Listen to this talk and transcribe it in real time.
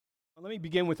Let me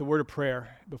begin with a word of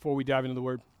prayer before we dive into the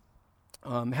Word.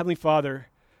 Heavenly Father,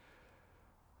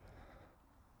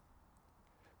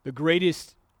 the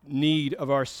greatest need of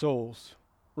our souls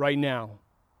right now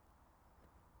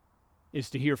is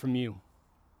to hear from you.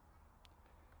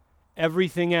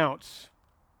 Everything else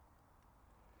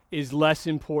is less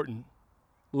important,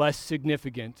 less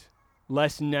significant,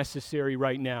 less necessary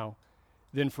right now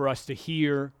than for us to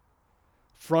hear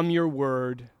from your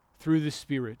Word through the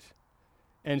Spirit.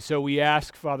 And so we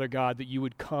ask, Father God, that you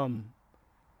would come,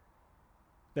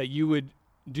 that you would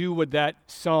do what that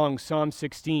song, Psalm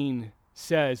 16,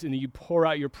 says, and that you pour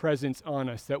out your presence on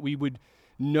us, that we would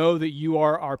know that you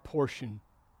are our portion,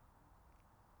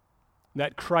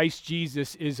 that Christ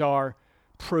Jesus is our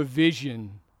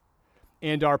provision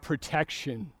and our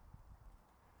protection,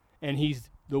 and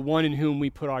he's the one in whom we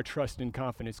put our trust and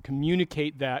confidence.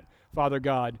 Communicate that, Father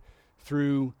God,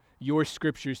 through your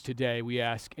scriptures today, we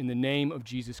ask, in the name of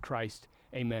Jesus Christ.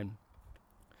 Amen.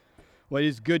 Well, it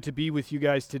is good to be with you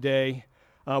guys today.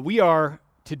 We are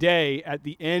today at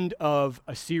the end of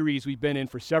a series we've been in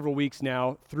for several weeks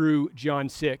now through John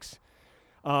 6.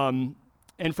 And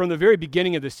from the very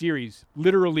beginning of the series,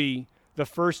 literally the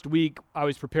first week I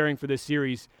was preparing for this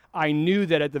series, I knew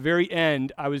that at the very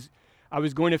end I was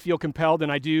going to feel compelled,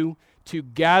 and I do, to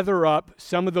gather up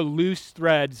some of the loose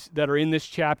threads that are in this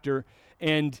chapter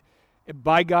and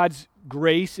by God's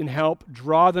grace and help,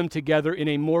 draw them together in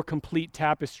a more complete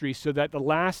tapestry so that the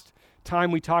last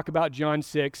time we talk about John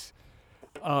 6,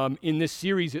 in this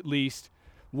series at least,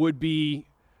 would be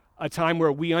a time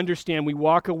where we understand, we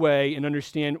walk away and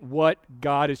understand what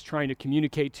God is trying to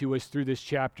communicate to us through this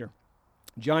chapter.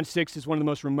 John 6 is one of the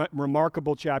most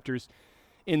remarkable chapters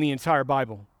in the entire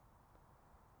Bible.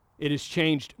 It has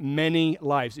changed many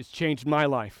lives. It's changed my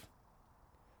life.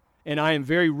 And I am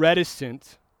very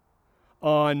reticent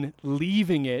on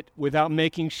leaving it without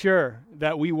making sure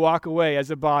that we walk away as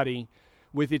a body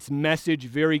with its message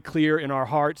very clear in our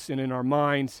hearts and in our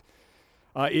minds.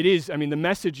 The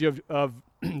message of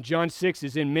John 6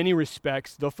 is in many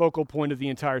respects the focal point of the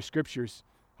entire Scriptures.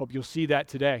 Hope you'll see that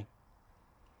today.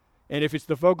 And if it's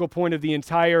the focal point of the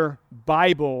entire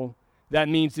Bible, that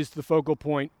means it's the focal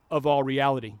point of all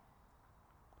reality.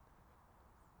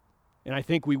 And I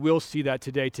think we will see that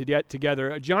today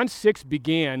together. John 6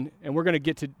 began, and we're going to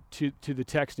get to the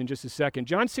text in just a second.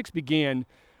 John 6 began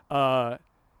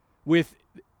with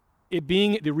it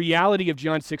being the reality of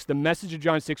John 6. The message of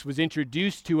John 6 was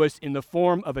introduced to us in the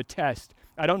form of a test.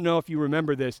 I don't know if you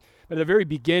remember this, but at the very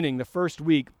beginning, the first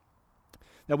week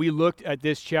that we looked at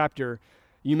this chapter,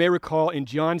 you may recall in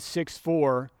John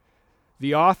 6:4,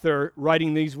 the author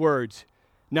writing these words,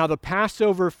 Now the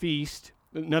Passover,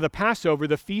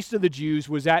 the feast of the Jews,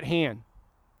 was at hand.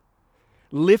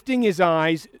 Lifting his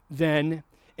eyes then,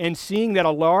 and seeing that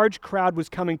a large crowd was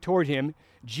coming toward him,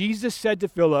 Jesus said to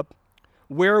Philip,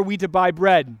 Where are we to buy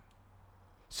bread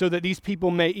so that these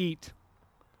people may eat?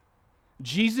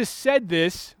 Jesus said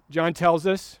this, John tells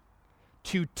us,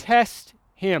 to test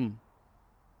him.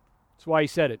 That's why he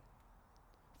said it.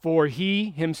 For he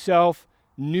himself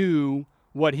knew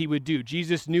what he would do.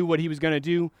 Jesus knew what he was going to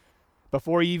do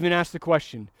before he even asked the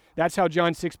question. That's how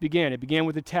John 6 began. It began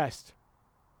with a test.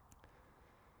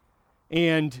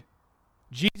 And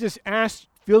Jesus asked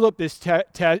Philip this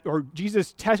test, or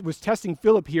Jesus was testing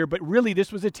Philip here, but really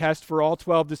this was a test for all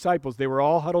 12 disciples. They were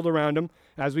all huddled around him,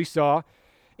 as we saw.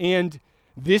 And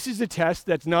this is a test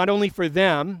that's not only for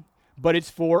them, but it's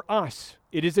for us.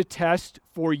 It is a test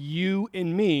for you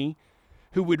and me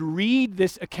who would read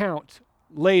this account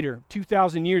later,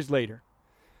 2,000 years later.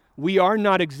 We are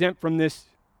not exempt from this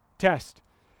test.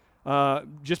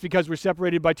 Just because we're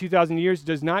separated by 2,000 years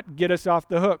does not get us off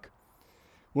the hook.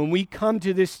 When we come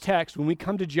to this text, when we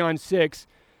come to John 6,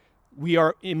 we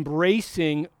are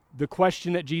embracing the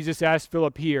question that Jesus asked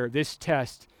Philip here, this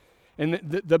test. And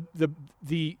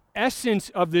the essence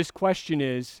of this question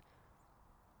is,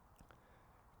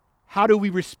 how do we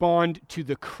respond to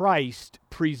the Christ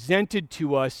presented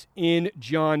to us in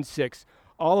John 6?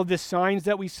 All of the signs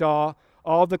that we saw,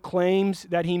 all the claims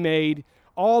that he made,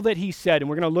 all that he said, and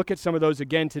we're going to look at some of those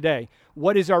again today.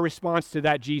 What is our response to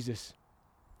that Jesus?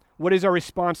 What is our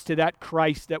response to that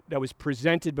Christ that was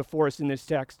presented before us in this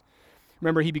text?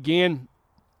 Remember, he began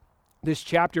this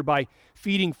chapter by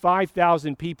feeding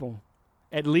 5,000 people,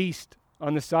 at least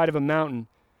on the side of a mountain.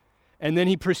 And then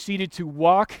he proceeded to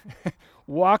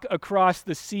walk across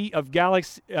the Sea of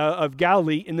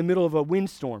Galilee in the middle of a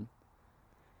windstorm.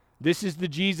 This is the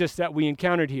Jesus that we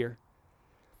encountered here.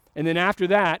 And then after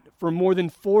that, for more than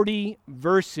 40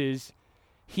 verses,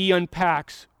 he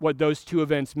unpacks what those two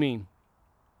events mean.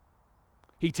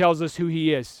 He tells us who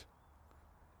he is.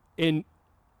 In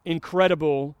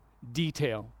incredible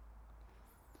detail.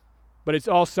 But it's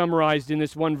all summarized in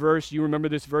this one verse. You remember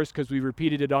this verse because we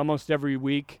repeated it almost every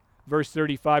week. Verse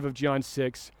 35 of John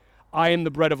 6. I am the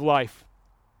bread of life.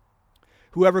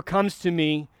 Whoever comes to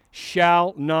me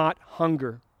shall not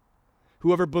hunger.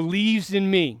 Whoever believes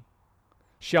in me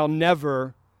shall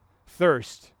never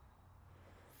thirst.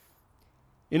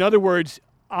 In other words,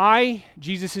 I,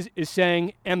 Jesus is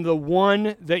saying, am the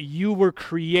one that you were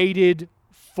created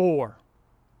for.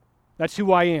 That's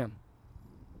who I am.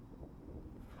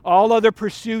 All other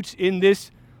pursuits in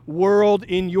this world,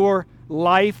 in your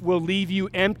life, will leave you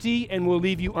empty and will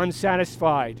leave you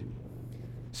unsatisfied.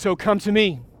 So come to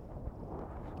me,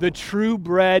 the true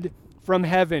bread from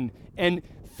heaven, and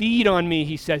feed on me,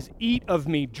 he says. Eat of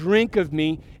me, drink of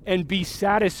me, and be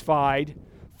satisfied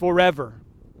forever.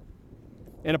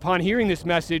 And upon hearing this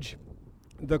message,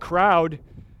 the crowd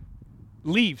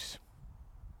leaves.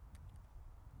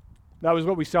 That was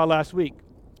what we saw last week.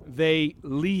 They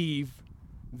leave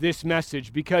this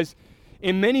message because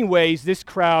in many ways this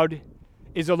crowd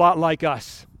is a lot like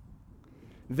us.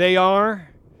 They are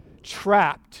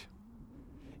trapped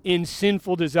in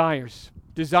sinful desires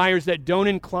that don't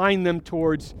incline them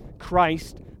towards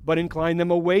Christ but incline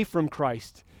them away from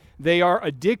Christ. They are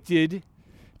addicted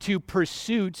to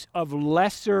pursuits of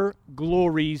lesser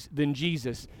glories than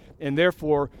Jesus, and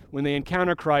therefore when they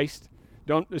encounter Christ,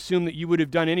 don't assume that you would have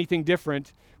done anything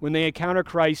different. When they encounter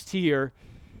Christ here,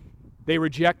 they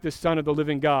reject the Son of the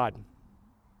living God,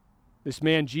 this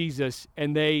man Jesus,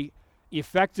 and they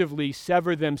effectively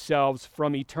sever themselves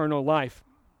from eternal life.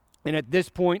 And at this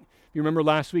point, you remember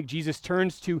last week, Jesus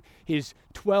turns to his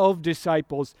 12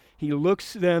 disciples. He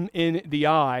looks them in the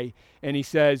eye, and he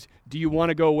says, do you want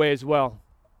to go away as well?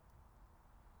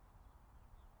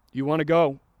 Do you want to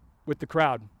go with the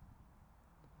crowd?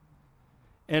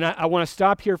 And I want to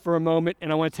stop here for a moment,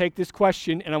 and I want to take this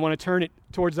question, and I want to turn it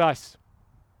towards us.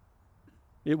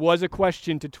 It was a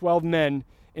question to 12 men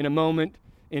in a moment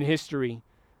in history,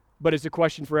 but it's a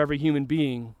question for every human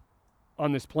being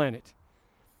on this planet.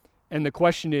 And the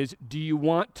question is, do you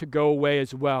want to go away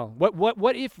as well?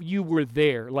 What if you were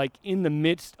there, like in the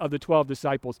midst of the 12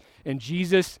 disciples, and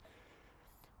Jesus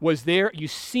was there?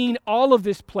 You've seen all of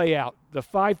this play out, the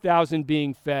 5,000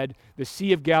 being fed, the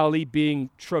Sea of Galilee being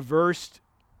traversed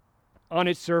on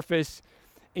its surface,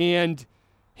 and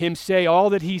him say all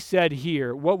that he said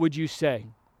here. What would you say?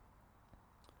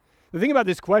 The thing about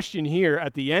this question here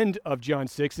at the end of John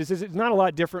 6 is it's not a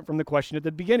lot different from the question at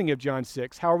the beginning of John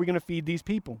 6. How are we going to feed these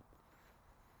people?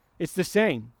 It's the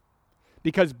same,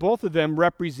 because both of them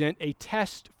represent a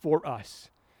test for us.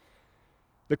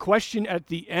 The question at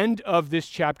the end of this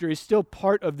chapter is still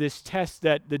part of this test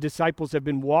that the disciples have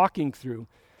been walking through.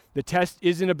 The test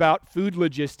isn't about food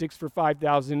logistics for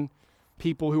 5,000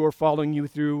 people who are following you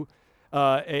through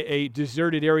a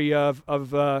deserted area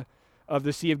of the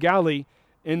Sea of Galilee.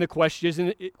 And the question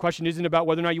isn't about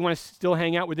whether or not you want to still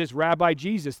hang out with this Rabbi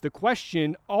Jesus. The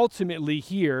question ultimately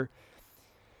here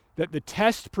that the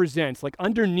test presents, like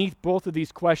underneath both of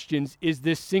these questions, is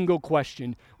this single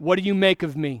question. What do you make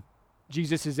of me?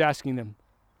 Jesus is asking them.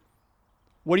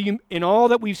 What do you, in all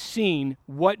that we've seen,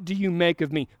 what do you make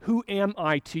of me? Who am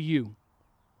I to you?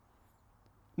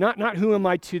 Not who am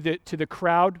I to the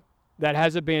crowd that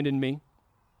has abandoned me.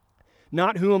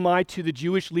 Not who am I to the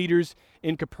Jewish leaders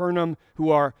in Capernaum who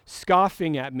are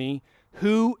scoffing at me.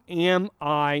 Who am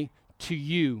I to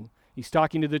you? He's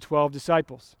talking to the 12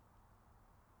 disciples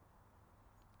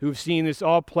who have seen this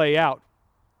all play out,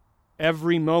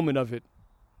 every moment of it.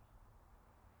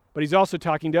 But he's also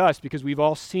talking to us because we've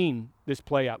all seen this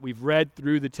play out. We've read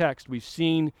through the text. We've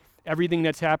seen everything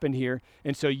that's happened here.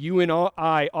 And so you and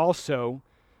I also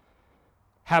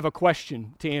have a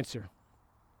question to answer.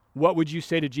 What would you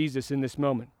say to Jesus in this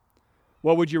moment?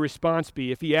 What would your response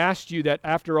be? If he asked you that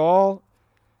after all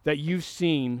that you've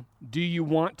seen, do you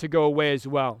want to go away as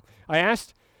well? I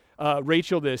asked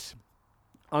Rachel this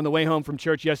on the way home from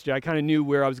church yesterday. I kind of knew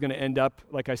where I was going to end up.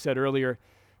 Like I said earlier,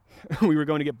 we were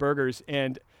going to get burgers.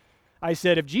 And I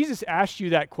said, if Jesus asked you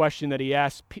that question that he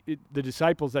asked the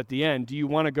disciples at the end, do you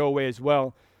want to go away as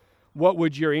well? What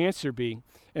would your answer be?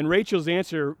 And Rachel's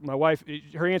answer, my wife,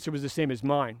 her answer was the same as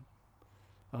mine.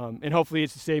 And hopefully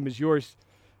it's the same as yours.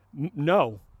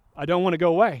 No, I don't want to go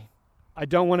away. I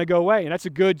don't want to go away. And that's a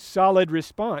good, solid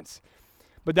response.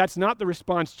 But that's not the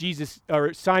response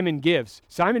Simon gives.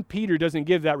 Simon Peter doesn't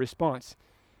give that response.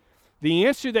 The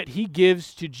answer that he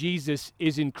gives to Jesus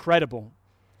is incredible.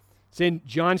 It's in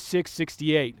John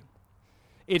 6:68.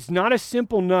 It's not a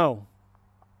simple no.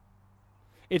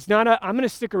 It's not I'm going to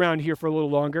stick around here for a little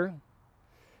longer.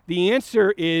 The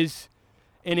answer is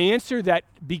an answer that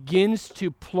begins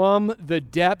to plumb the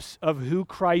depths of who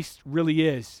Christ really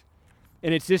is.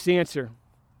 And it's this answer.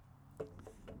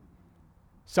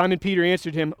 Simon Peter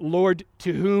answered him, Lord,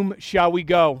 to whom shall we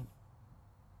go?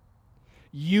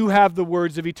 You have the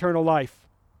words of eternal life,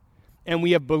 and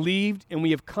we have believed and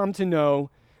we have come to know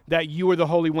that you are the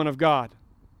Holy One of God.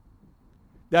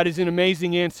 That is an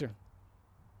amazing answer.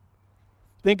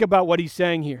 Think about what he's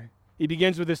saying here. He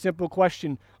begins with a simple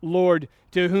question, Lord,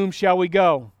 to whom shall we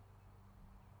go?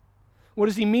 What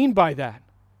does he mean by that?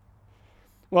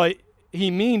 Well,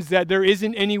 he means that there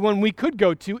isn't anyone we could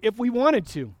go to if we wanted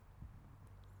to.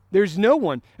 There's no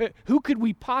one. Who could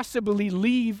we possibly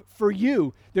leave for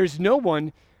you? There's no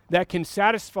one that can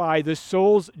satisfy the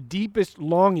soul's deepest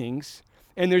longings,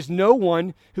 and there's no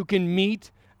one who can meet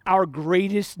our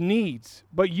greatest needs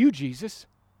but you, Jesus.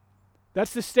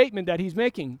 That's the statement that he's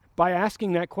making by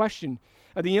asking that question.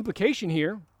 The implication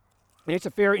here, and it's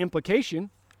a fair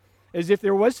implication, is if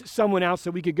there was someone else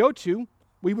that we could go to,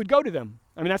 we would go to them.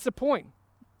 I mean, that's the point.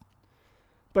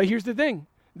 But here's the thing.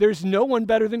 There's no one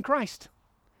better than Christ.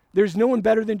 There's no one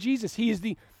better than Jesus. He is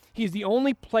the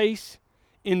only place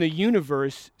in the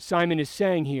universe, Simon is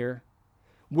saying here,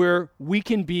 where we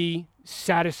can be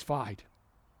satisfied,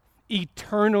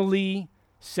 eternally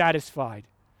satisfied.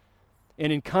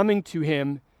 And in coming to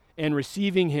him and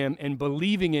receiving him and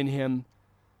believing in him,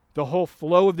 the whole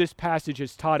flow of this passage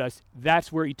has taught us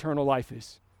that's where eternal life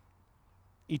is.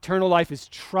 Eternal life is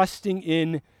trusting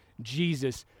in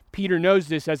Jesus. Peter knows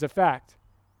this as a fact.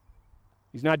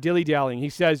 He's not dilly-dallying. He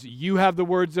says, you have the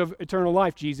words of eternal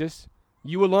life, Jesus.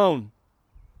 You alone.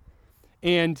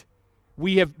 And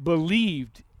we have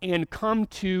believed and come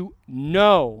to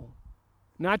know,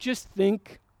 not just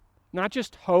think, not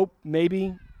just hope,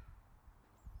 maybe,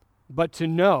 but to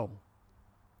know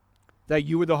that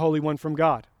you are the Holy One from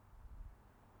God.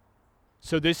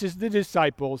 So this is the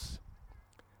disciples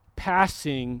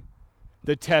passing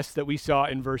the test that we saw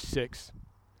in verse 6,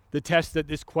 the test that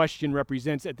this question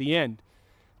represents at the end.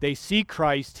 They see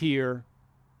Christ here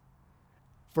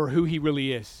for who he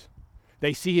really is.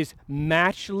 They see his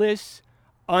matchless,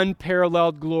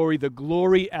 unparalleled glory, the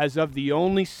glory as of the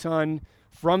only Son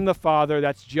from the Father.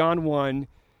 That's John 1.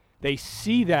 They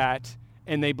see that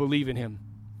and they believe in him,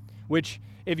 which,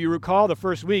 if you recall the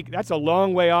first week, that's a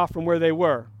long way off from where they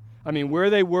were. I mean, where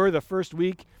they were the first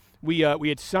week, we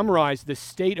had summarized the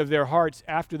state of their hearts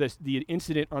after the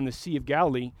incident on the Sea of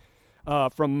Galilee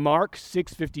from Mark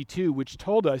 6:52, which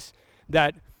told us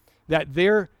that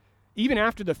they're, even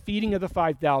after the feeding of the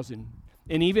 5,000,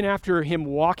 and even after him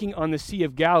walking on the Sea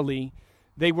of Galilee,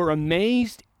 they were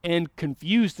amazed and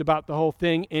confused about the whole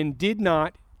thing and did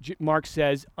not, Mark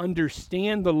says,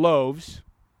 understand the loaves,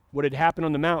 what had happened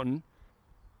on the mountain,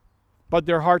 but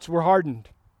their hearts were hardened.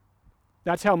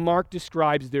 That's how Mark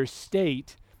describes their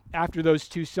state after those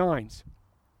two signs.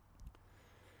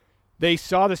 They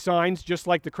saw the signs just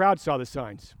like the crowd saw the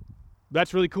signs.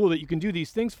 That's really cool that you can do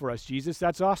these things for us, Jesus.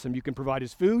 That's awesome. You can provide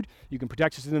us food. You can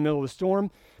protect us in the middle of the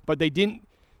storm. But they didn't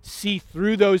see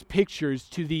through those pictures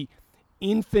to the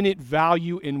infinite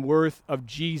value and worth of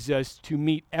Jesus to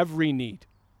meet every need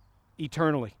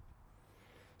eternally.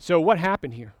 So what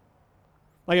happened here?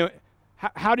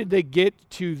 How did they get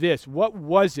to this? What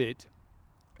was it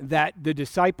that the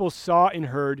disciples saw and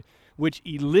heard which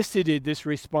elicited this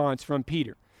response from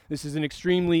Peter? This is an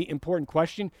extremely important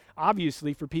question,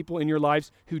 obviously, for people in your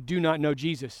lives who do not know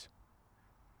Jesus.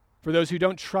 For those who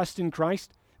don't trust in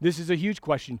Christ, this is a huge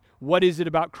question. What is it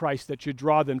about Christ that should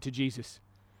draw them to Jesus?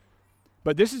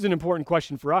 But this is an important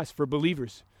question for us, for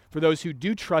believers, for those who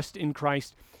do trust in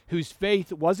Christ, whose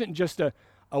faith wasn't just a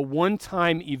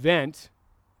one-time event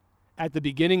at the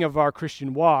beginning of our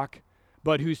Christian walk,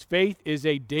 but whose faith is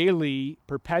a daily,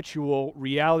 perpetual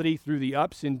reality through the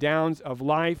ups and downs of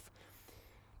life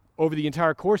over the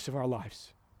entire course of our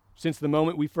lives, since the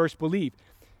moment we first believed.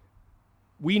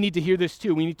 We need to hear this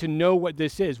too. We need to know what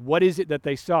this is. What is it that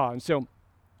they saw? And so,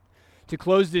 to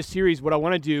close this series, what I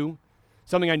want to do,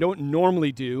 something I don't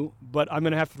normally do, but I'm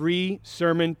going to have 3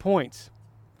 sermon points.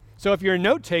 So if you're a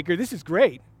note taker, this is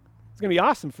great. It's going to be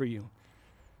awesome for you.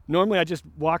 Normally I just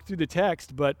walk through the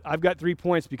text, but I've got 3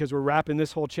 points because we're wrapping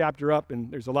this whole chapter up, and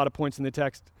there's a lot of points in the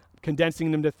text,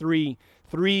 condensing them to 3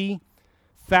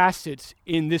 facets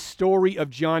in this story of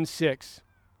John 6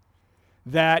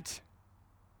 that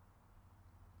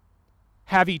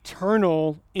have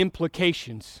eternal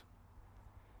implications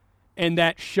and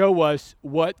that show us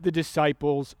what the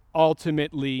disciples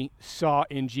ultimately saw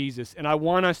in Jesus. And I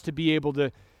want us to be able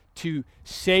to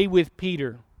say with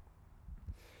Peter,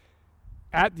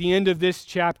 at the end of this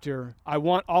chapter, I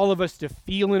want all of us to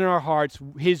feel in our hearts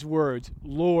his words,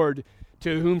 Lord,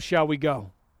 to whom shall we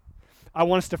go? I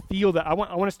want us to feel that. I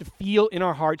want us to feel in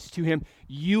our hearts to him,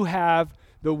 you have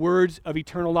the words of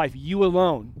eternal life, you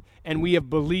alone, and we have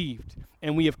believed,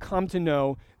 and we have come to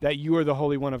know that you are the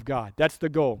Holy One of God. That's the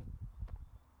goal.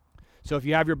 So if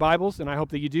you have your Bibles, and I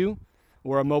hope that you do,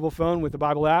 or a mobile phone with the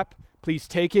Bible app, please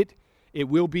take it. It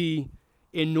will be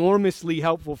enormously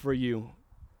helpful for you.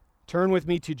 Turn with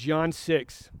me to John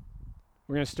 6.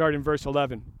 We're going to start in verse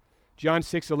 11. John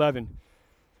 6:11.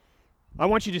 I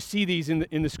want you to see these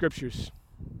in the scriptures,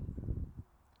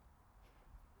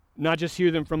 not just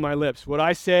hear them from my lips. What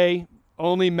I say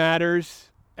only matters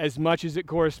as much as it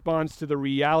corresponds to the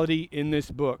reality in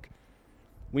this book.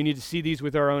 We need to see these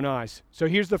with our own eyes. So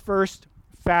here's the first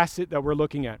facet that we're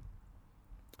looking at.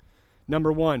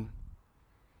 Number one,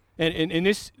 and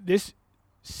this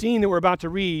scene that we're about to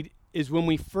read is when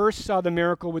we first saw the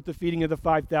miracle with the feeding of the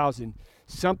 5,000.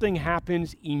 Something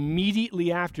happens immediately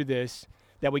after this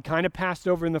that we kind of passed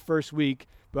over in the first week,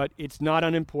 but it's not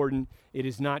unimportant. It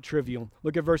is not trivial.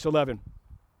 Look at verse 11.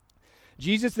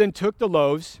 Jesus then took the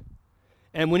loaves,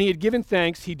 and when he had given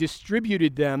thanks, he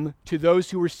distributed them to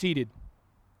those who were seated.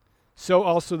 So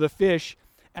also the fish,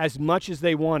 as much as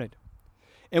they wanted.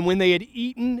 And when they had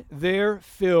eaten their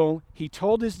fill, he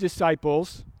told his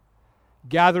disciples,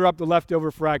 gather up the leftover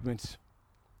fragments,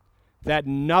 that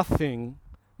nothing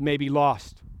may be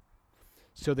lost.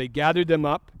 So they gathered them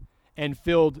up and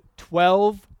filled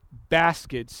 12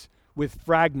 baskets with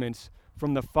fragments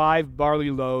from the 5 barley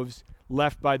loaves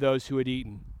left by those who had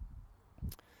eaten.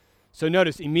 So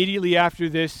notice, immediately after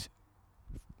this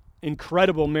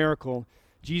incredible miracle,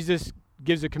 Jesus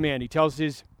gives a command. He tells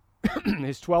his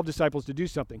 12 disciples to do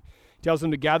something. He tells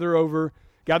them to gather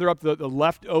up the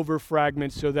leftover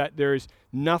fragments so that there's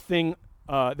nothing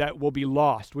that will be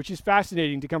lost, which is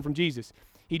fascinating to come from Jesus.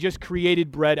 He just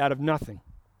created bread out of nothing.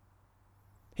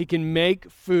 He can make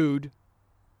food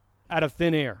out of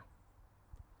thin air.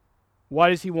 Why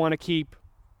does he want to keep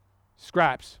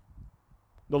scraps,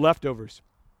 the leftovers?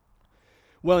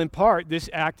 Well, in part, this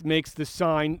act makes the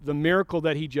sign, the miracle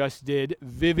that he just did,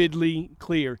 vividly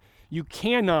clear. You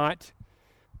cannot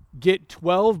get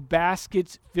 12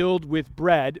 baskets filled with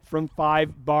bread from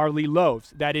 5 barley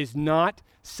loaves. That is not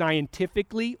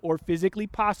scientifically or physically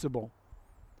possible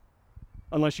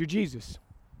unless you're Jesus.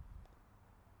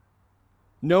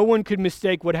 No one could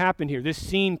mistake what happened here. This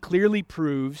scene clearly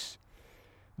proves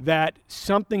that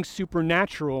something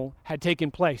supernatural had taken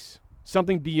place,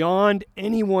 something beyond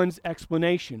anyone's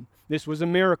explanation. This was a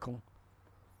miracle.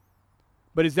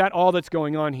 But is that all that's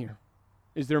going on here?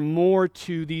 Is there more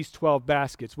to these 12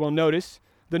 baskets? Well, notice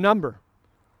the number.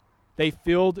 They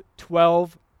filled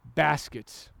 12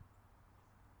 baskets.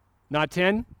 Not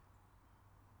 10,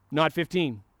 not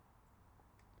 15.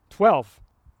 12.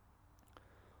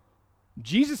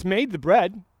 Jesus made the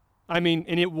bread. And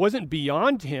it wasn't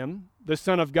beyond him, the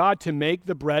Son of God, to make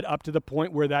the bread up to the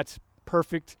point where that's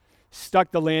perfect,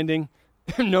 stuck the landing,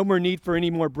 no more need for any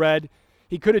more bread.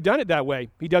 He could have done it that way.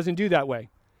 He doesn't do that way.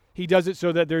 He does it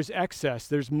so that there's excess.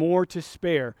 There's more to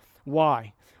spare.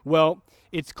 Why? Well,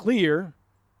 it's clear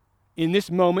in this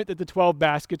moment that the 12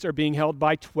 baskets are being held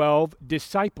by 12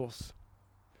 disciples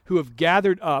who have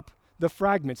gathered up the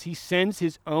fragments. He sends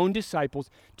his own disciples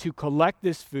to collect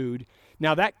this food.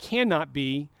 Now, that cannot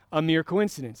be a mere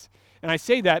coincidence. And I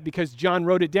say that because John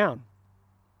wrote it down.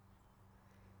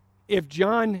 If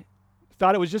John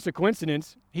thought it was just a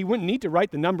coincidence, he wouldn't need to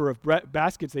write the number of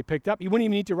baskets they picked up. He wouldn't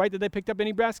even need to write that they picked up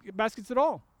any baskets at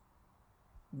all.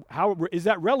 How is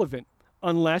that relevant?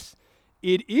 Unless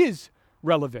it is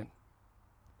relevant.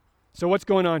 So what's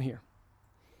going on here?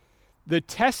 The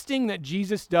testing that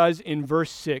Jesus does in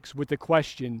verse 6 with the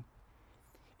question,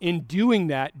 in doing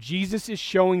that, Jesus is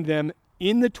showing them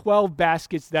in the 12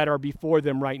 baskets that are before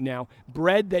them right now,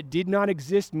 bread that did not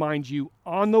exist, mind you,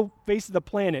 on the face of the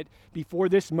planet before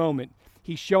this moment.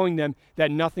 He's showing them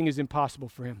that nothing is impossible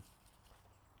for him.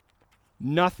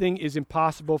 Nothing is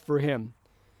impossible for him.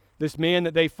 This man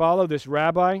that they follow, this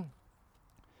rabbi,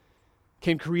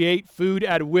 can create food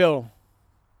at will.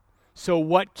 So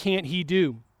what can't he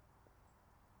do?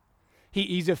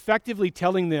 He's effectively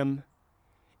telling them,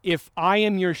 if I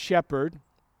am your shepherd,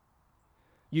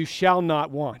 you shall not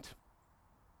want.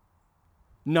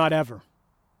 Not ever.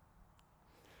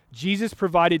 Jesus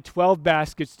provided 12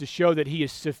 baskets to show that he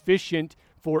is sufficient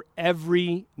for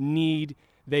every need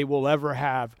they will ever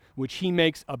have, which he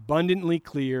makes abundantly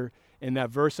clear in that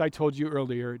verse I told you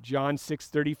earlier, John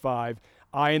 6:35,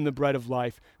 I am the bread of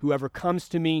life. Whoever comes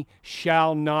to me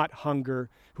shall not hunger.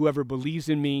 Whoever believes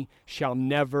in me shall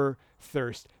never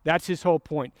thirst. That's his whole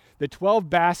point. The 12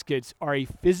 baskets are a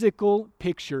physical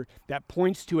picture that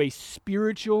points to a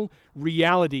spiritual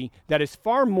reality that is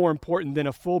far more important than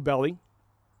a full belly,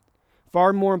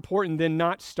 far more important than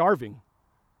not starving,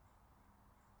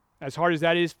 as hard as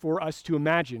that is for us to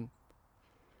imagine.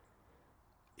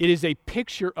 It is a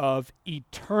picture of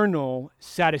eternal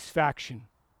satisfaction.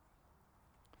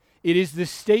 It is the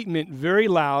statement, very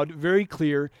loud, very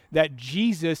clear, that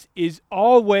Jesus is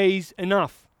always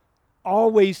enough,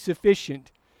 always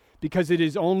sufficient, because it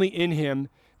is only in him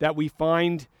that we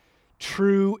find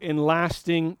true and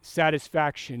lasting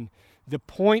satisfaction. The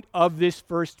point of this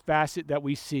first facet that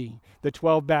we see, the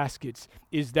 12 baskets,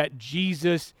 is that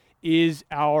Jesus is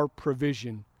our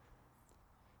provision.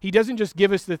 He doesn't just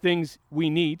give us the things we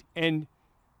need, and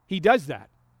he does that.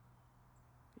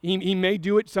 He may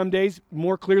do it some days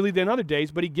more clearly than other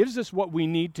days, but he gives us what we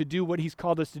need to do what he's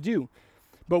called us to do.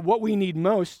 But what we need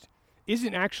most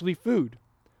isn't actually food.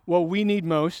 What we need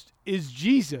most is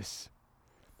Jesus.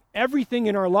 Everything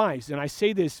in our lives, and I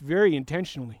say this very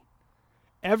intentionally,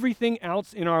 everything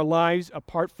else in our lives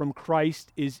apart from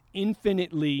Christ is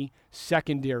infinitely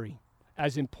secondary,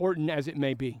 as important as it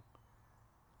may be.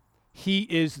 He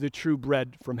is the true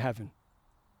bread from heaven.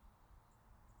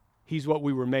 He's what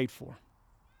we were made for.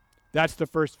 That's the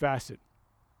first facet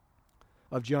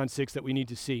of John 6 that we need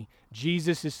to see.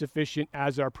 Jesus is sufficient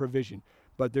as our provision,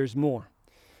 but there's more.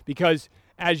 Because,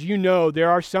 as you know, there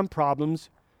are some problems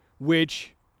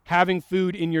which having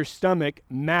food in your stomach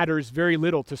matters very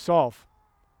little to solve.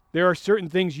 There are certain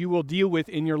things you will deal with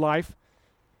in your life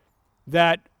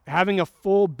that having a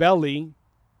full belly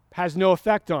has no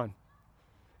effect on.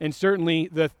 And certainly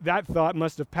that thought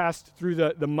must have passed through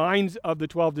the minds of the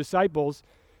 12 disciples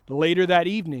later that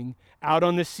evening out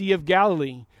on the Sea of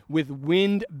Galilee, with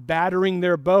wind battering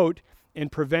their boat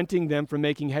and preventing them from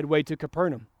making headway to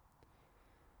Capernaum.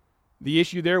 The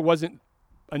issue there wasn't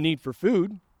a need for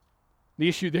food. The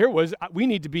issue there was we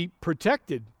need to be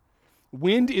protected.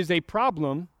 Wind is a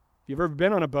problem. If you've ever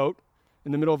been on a boat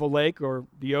in the middle of a lake or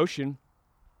the ocean,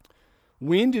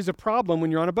 wind is a problem when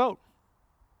you're on a boat.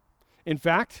 In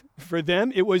fact, for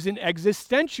them, it was an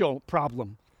existential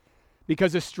problem,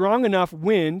 because a strong enough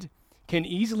wind can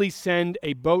easily send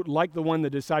a boat like the one the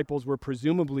disciples were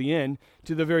presumably in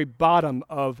to the very bottom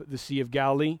of the Sea of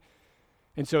Galilee.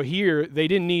 And so here, they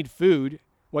didn't need food.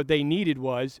 What they needed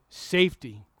was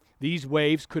safety. These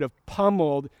waves could have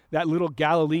pummeled that little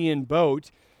Galilean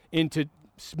boat into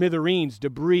smithereens,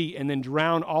 debris, and then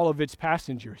drown all of its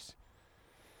passengers.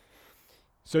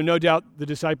 So no doubt the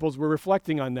disciples were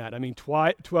reflecting on that. I mean,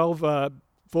 12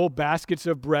 full baskets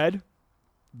of bread,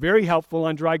 very helpful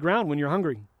on dry ground when you're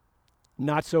hungry.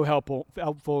 Not so helpful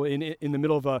in the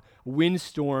middle of a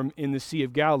windstorm in the Sea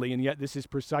of Galilee, and yet this is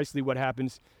precisely what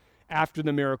happens after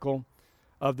the miracle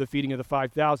of the feeding of the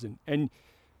 5,000. And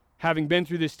having been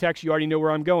through this text, you already know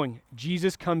where I'm going.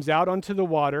 Jesus comes out onto the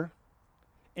water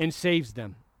and saves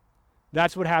them.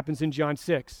 That's what happens in John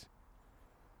 6.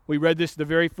 We read this the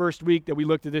very first week that we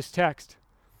looked at this text.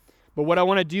 But what I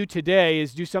want to do today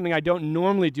is do something I don't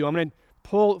normally do. I'm going to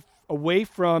pull away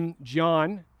from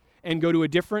John and go to a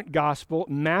different gospel,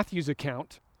 Matthew's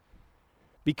account,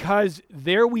 because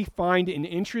there we find an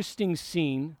interesting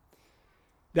scene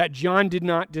that John did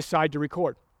not decide to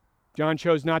record. John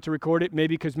chose not to record it,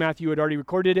 maybe because Matthew had already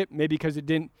recorded it, maybe because it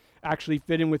didn't actually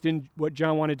fit in within what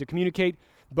John wanted to communicate,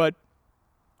 but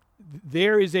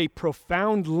there is a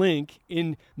profound link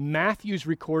in Matthew's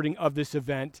recording of this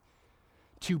event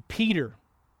to Peter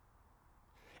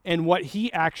and what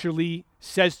he actually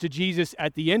says to Jesus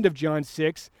at the end of John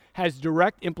 6 has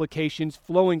direct implications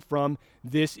flowing from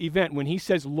this event. When he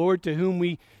says, Lord, to whom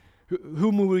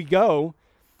will we go?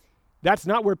 That's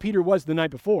not where Peter was the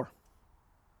night before.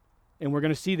 And we're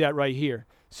going to see that right here.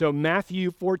 So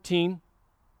Matthew 14,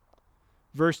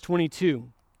 verse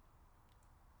 22.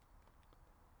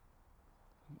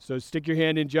 So stick your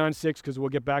hand in John 6 because we'll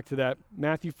get back to that.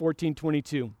 Matthew 14,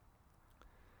 22.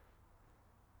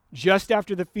 Just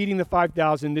after the feeding the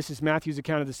 5,000, this is Matthew's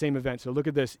account of the same event. So look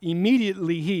at this.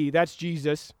 Immediately he, that's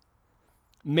Jesus,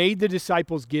 made the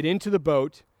disciples get into the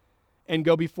boat and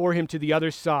go before him to the other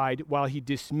side while he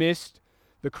dismissed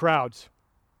the crowds.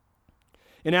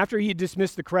 And after he had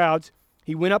dismissed the crowds,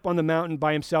 he went up on the mountain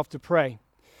by himself to pray.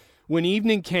 When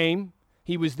evening came,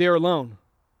 he was there alone.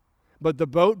 But the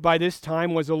boat by this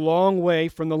time was a long way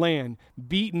from the land,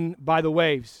 beaten by the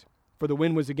waves, for the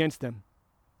wind was against them.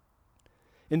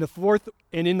 In the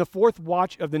fourth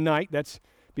watch of the night, that's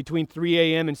between 3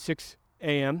 a.m. and 6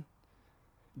 a.m.,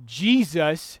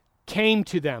 Jesus came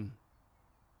to them.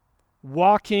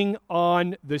 walking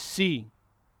on the sea.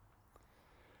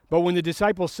 But when the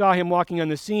disciples saw him walking on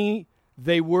the sea,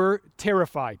 they were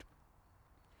terrified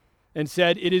and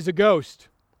said, "It is a ghost,"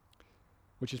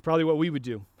 which is probably what we would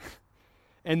do.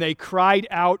 And they cried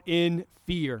out in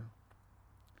fear.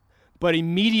 But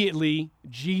immediately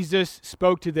Jesus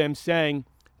spoke to them, saying,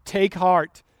 "Take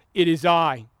heart, it is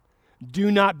I.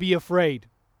 Do not be afraid."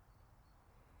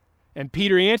 And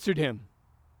Peter answered him,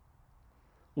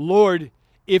 "Lord,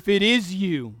 if it is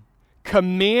you,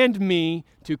 command me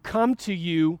to come to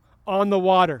you on the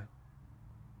water."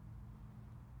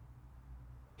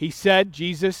 He said,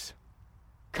 Jesus,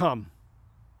 "Come."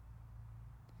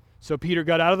 So Peter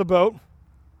got out of the boat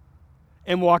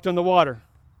and walked on the water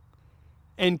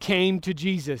and came to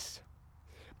Jesus.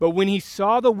 But when he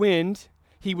saw the wind,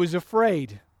 he was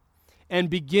afraid, and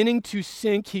beginning to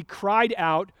sink, he cried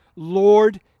out,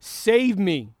 "Lord, save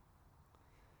me."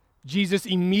 Jesus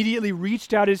immediately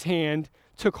reached out his hand,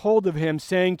 took hold of him,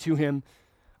 saying to him,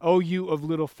 "O you of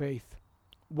little faith,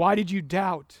 why did you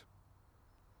doubt?"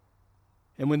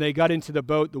 And when they got into the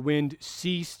boat, the wind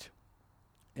ceased,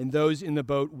 and those in the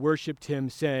boat worshiped him,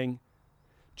 saying,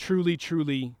 "Truly,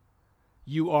 truly,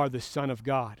 you are the Son of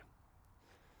God."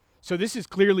 So this is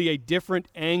clearly a different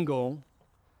angle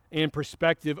and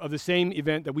perspective of the same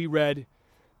event that we read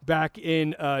back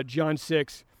in John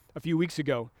 6 a few weeks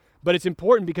ago. But it's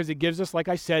important because it gives us, like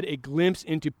I said, a glimpse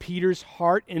into Peter's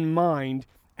heart and mind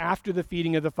after the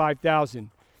feeding of the 5,000.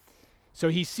 So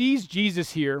he sees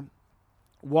Jesus here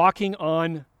walking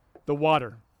on the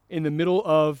water in the middle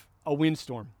of a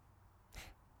windstorm.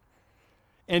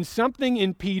 And something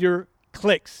in Peter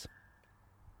clicks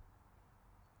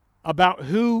about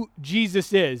who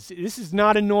Jesus is. This is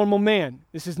not a normal man.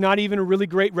 This is not even a really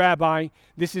great rabbi.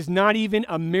 This is not even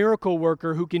a miracle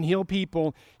worker who can heal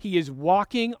people. He is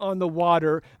walking on the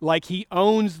water like he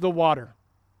owns the water.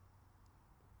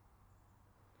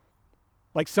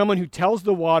 Like someone who tells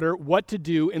the water what to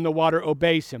do and the water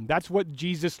obeys him. That's what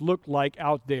Jesus looked like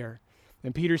out there.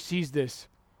 And Peter sees this.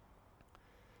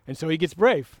 And so he gets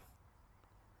brave.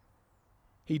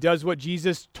 He does what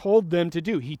Jesus told them to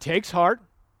do. He takes heart,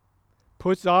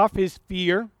 puts off his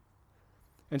fear.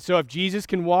 And so if Jesus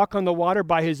can walk on the water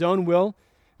by his own will,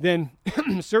 then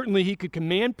certainly he could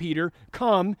command Peter,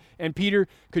 "Come," and Peter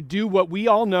could do what we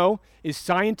all know is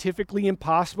scientifically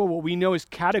impossible, what we know is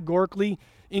categorically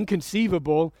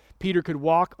inconceivable. Peter could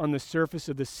walk on the surface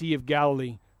of the Sea of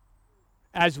Galilee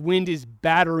as wind is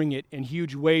battering it and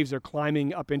huge waves are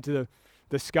climbing up into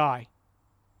the sky.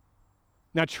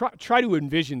 Now try to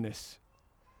envision this.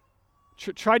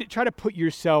 Try to put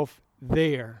yourself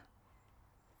there.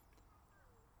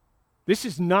 This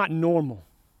is not normal.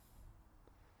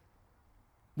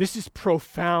 This is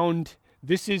profound.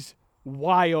 This is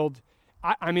wild.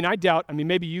 I doubt,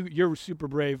 maybe you're super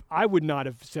brave. I would not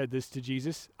have said this to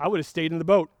Jesus. I would have stayed in the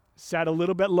boat, sat a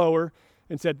little bit lower,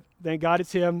 and said, "Thank God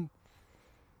it's him."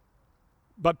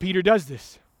 But Peter does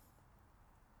this.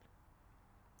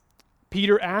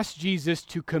 Peter asked Jesus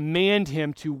to command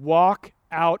him to walk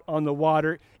out on the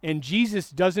water, and Jesus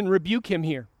doesn't rebuke him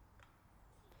here.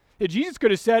 Jesus could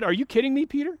have said, "Are you kidding me,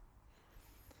 Peter?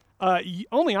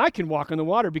 Only I can walk on the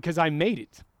water because I made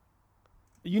it.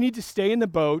 You need to stay in the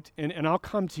boat, and I'll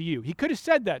come to you." He could have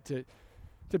said that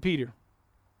to Peter,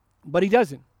 but he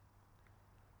doesn't.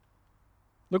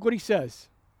 Look what he says.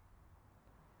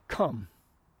 "Come.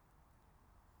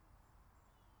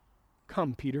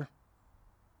 Come, Peter."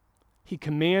 He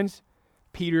commands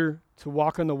Peter to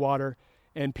walk on the water,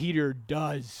 and Peter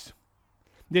does.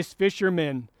 This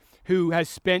fisherman who has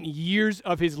spent years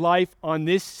of his life on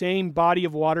this same body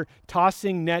of water,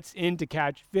 tossing nets in to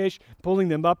catch fish, pulling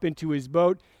them up into his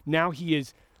boat. Now he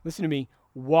is, listen to me,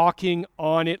 walking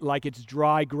on it like it's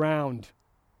dry ground.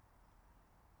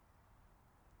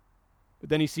 But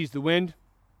then he sees the wind,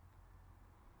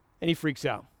 and he freaks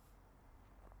out.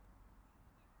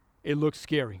 It looks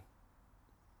scary.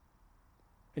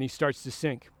 And he starts to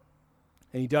sink.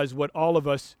 And he does what all of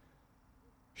us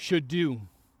should do.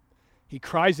 He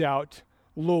cries out,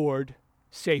 "Lord,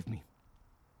 save me.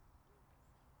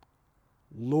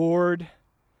 Lord,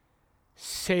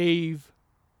 save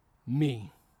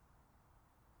me."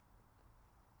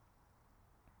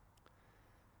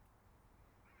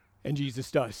 And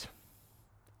Jesus does.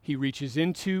 He reaches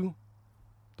into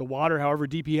the water, however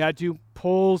deep he had to,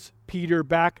 pulls Peter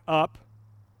back up,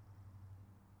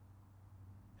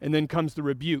 and then comes the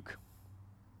rebuke.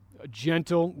 A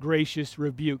gentle, gracious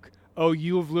rebuke. "Oh,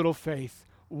 you of little faith,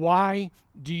 why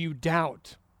do you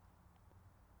doubt?"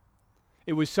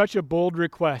 It was such a bold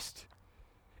request,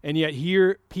 and yet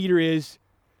here Peter is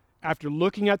after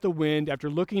looking at the wind, after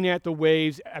looking at the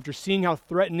waves, after seeing how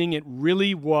threatening it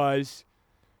really was,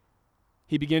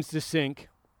 he begins to sink.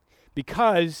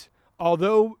 Because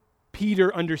although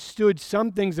Peter understood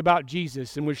some things about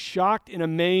Jesus and was shocked and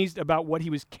amazed about what he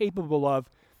was capable of,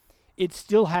 it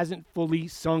still hasn't fully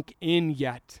sunk in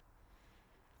yet.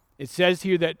 It says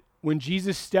here that when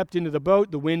Jesus stepped into the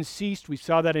boat, the wind ceased. We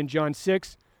saw that in John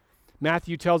 6.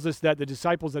 Matthew tells us that the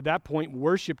disciples at that point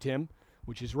worshiped him,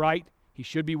 which is right. He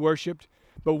should be worshiped.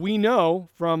 But we know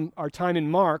from our time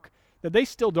in Mark that they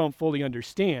still don't fully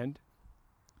understand.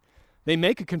 They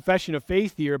make a confession of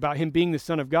faith here about him being the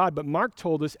Son of God, but Mark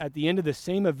told us at the end of the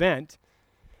same event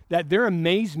that their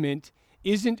amazement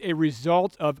isn't a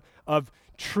result of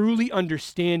truly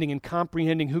understanding and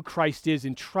comprehending who Christ is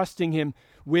and trusting him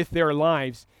with their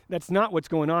lives. That's not what's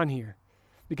going on here.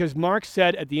 Because Mark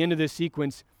said at the end of this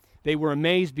sequence, they were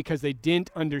amazed because they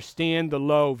didn't understand the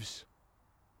loaves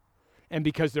and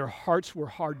because their hearts were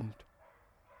hardened.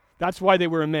 That's why they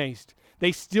were amazed.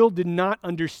 They still did not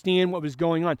understand what was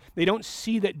going on. They don't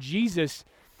see that Jesus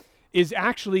is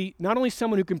actually not only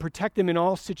someone who can protect them in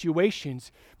all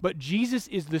situations, but Jesus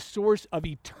is the source of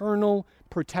eternal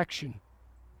protection.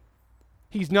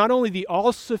 He's not only the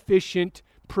all-sufficient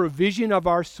provision of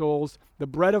our souls, the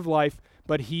bread of life,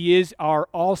 but he is our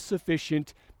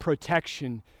all-sufficient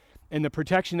protection. And the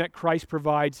protection that Christ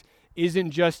provides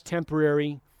isn't just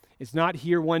temporary. It's not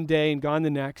here one day and gone the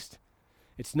next.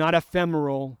 It's not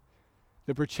ephemeral.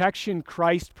 The protection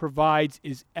Christ provides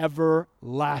is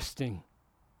everlasting.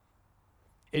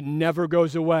 It never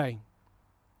goes away.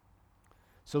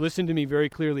 So listen to me very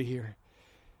clearly here.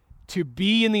 To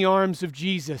be in the arms of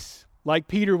Jesus, like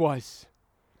Peter was,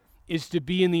 is to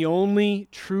be in the only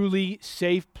truly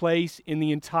safe place in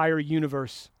the entire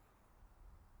universe.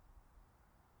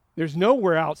 There's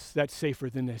nowhere else that's safer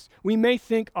than this. We may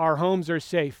think our homes are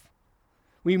safe.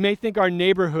 We may think our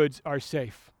neighborhoods are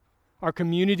safe. Our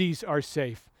communities are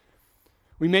safe.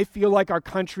 We may feel like our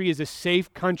country is a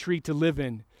safe country to live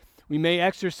in. We may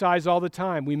exercise all the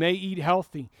time. We may eat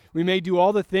healthy. We may do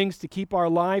all the things to keep our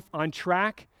life on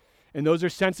track, and those are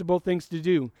sensible things to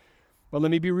do. But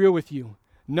let me be real with you.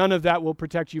 None of that will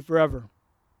protect you forever.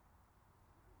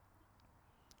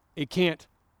 It can't.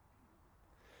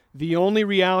 The only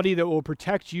reality that will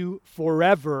protect you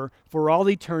forever, for all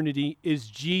eternity, is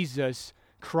Jesus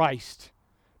Christ.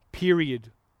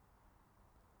 Period.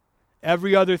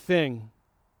 Every other thing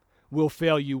will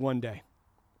fail you one day.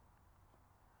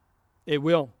 It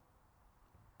will.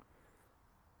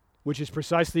 Which is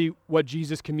precisely what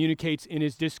Jesus communicates in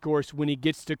his discourse when he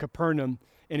gets to Capernaum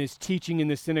and is teaching in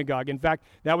the synagogue. In fact,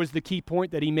 that was the key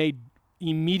point that he made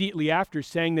immediately after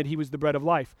saying that he was the bread of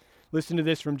life. Listen to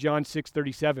this from John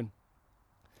 6:37.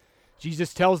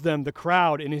 Jesus tells them, the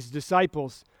crowd and his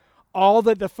disciples, all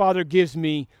that the Father gives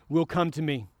me will come to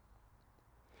me.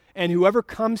 And whoever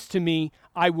comes to me,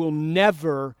 I will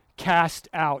never cast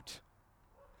out.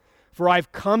 For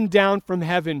I've come down from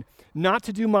heaven not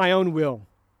to do my own will,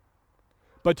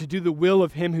 but to do the will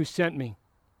of him who sent me.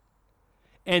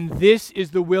 And this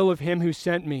is the will of him who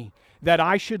sent me, that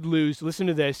I should lose, listen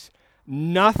to this,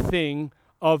 nothing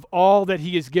of all that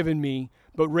he has given me,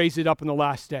 but raise it up in the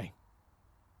last day.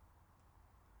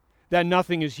 That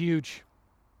nothing is huge.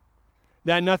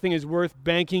 That nothing is worth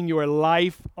banking your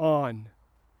life on.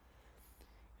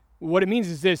 What it means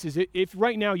is this, is if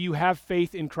right now you have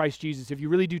faith in Christ Jesus, if you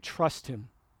really do trust him,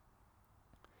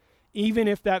 even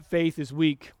if that faith is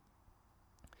weak,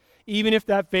 even if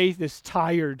that faith is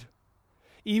tired,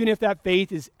 even if that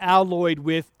faith is alloyed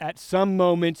with, at some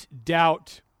moments,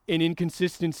 doubt and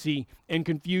inconsistency and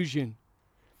confusion,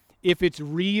 if it's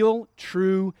real,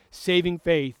 true, saving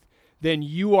faith, then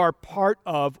you are part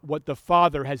of what the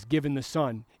Father has given the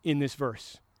Son in this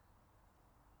verse.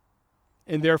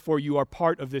 And therefore you are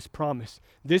part of this promise.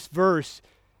 This verse,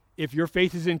 if your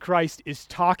faith is in Christ, is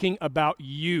talking about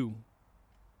you.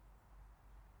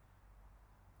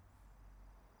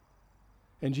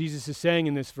 And Jesus is saying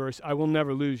in this verse, I will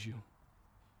never lose you.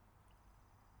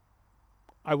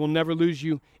 I will never lose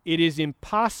you. It is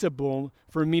impossible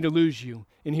for me to lose you.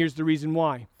 And here's the reason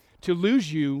why. To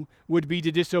lose you would be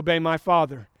to disobey my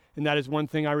Father, and that is one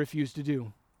thing I refuse to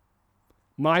do.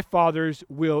 My Father's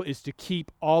will is to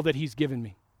keep all that he's given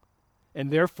me,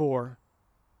 and therefore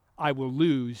I will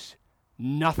lose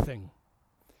nothing.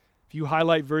 If you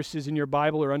highlight verses in your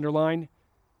Bible or underline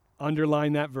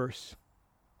that verse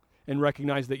and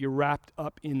recognize that you're wrapped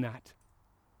up in that.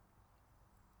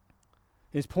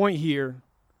 His point here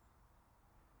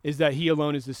is that he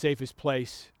alone is the safest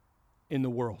place in the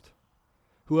world.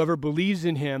 Whoever believes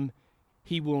in him,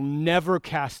 he will never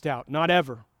cast out, not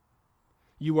ever.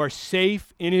 You are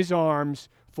safe in his arms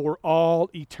for all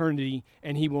eternity,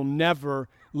 and he will never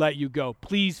let you go.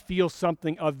 Please feel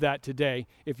something of that today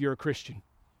if you're a Christian.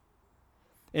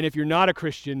 And if you're not a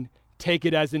Christian, take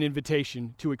it as an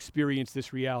invitation to experience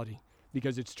this reality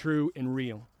because it's true and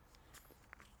real.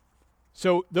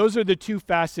 So those are the two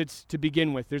facets to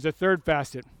begin with. There's a third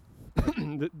facet.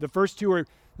 The first two are,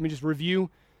 let me just review.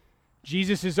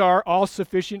 Jesus is our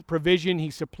all-sufficient provision.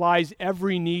 He supplies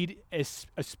every need,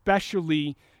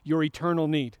 especially your eternal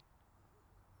need.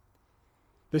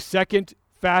 The second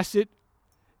facet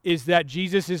is that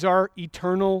Jesus is our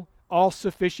eternal,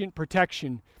 all-sufficient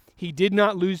protection. He did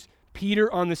not lose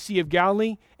Peter on the Sea of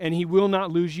Galilee, and he will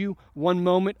not lose you one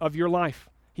moment of your life.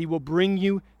 He will bring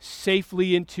you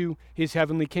safely into his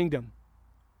heavenly kingdom.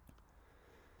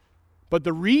 But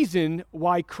the reason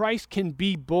why Christ can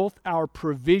be both our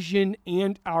provision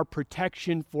and our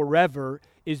protection forever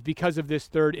is because of this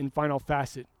third and final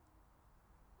facet.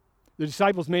 The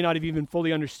disciples may not have even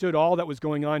fully understood all that was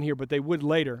going on here, but they would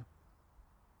later.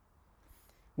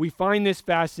 We find this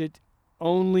facet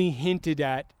only hinted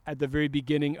at the very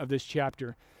beginning of this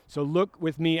chapter. So look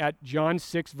with me at John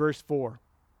 6, verse 4.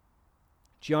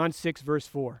 John 6, verse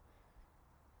 4.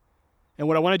 And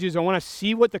what I want to do is I want to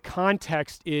see what the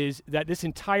context is that this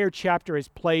entire chapter is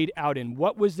played out in.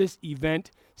 What was this event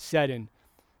set in?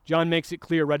 John makes it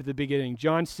clear right at the beginning.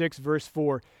 John 6, verse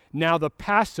 4. Now the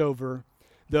Passover,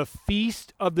 the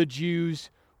feast of the Jews,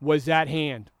 was at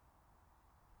hand.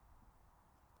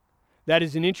 That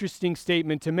is an interesting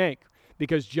statement to make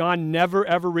because John never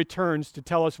ever returns to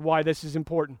tell us why this is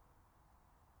important.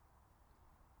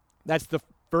 That's the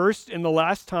first and the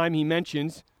last time he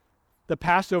mentions the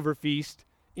Passover feast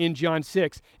in John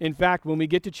 6. In fact, when we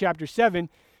get to chapter 7,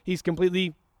 he's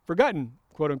completely forgotten,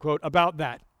 quote unquote, about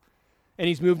that. And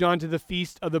he's moved on to the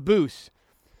Feast of the Booths.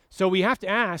 So we have to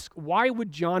ask, why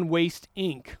would John waste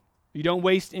ink? You don't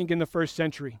waste ink in the first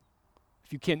century,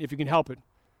 if you can help it,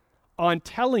 on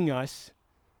telling us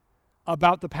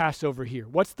about the Passover here.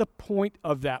 What's the point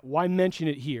of that? Why mention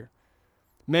it here?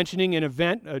 Mentioning an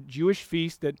event, a Jewish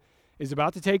feast that is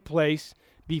about to take place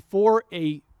before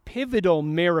a pivotal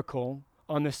miracle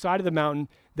on the side of the mountain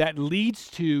that leads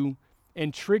to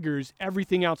and triggers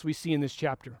everything else we see in this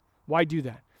chapter. Why do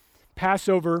that?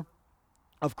 Passover,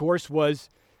 of course,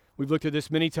 we've looked at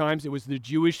this many times, it was the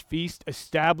Jewish feast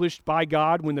established by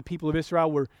God when the people of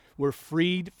Israel were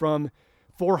freed from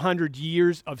 400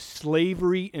 years of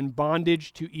slavery and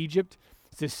bondage to Egypt.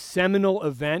 It's a seminal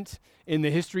event in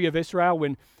the history of Israel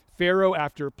when Pharaoh,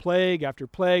 after plague after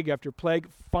plague after plague,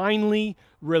 finally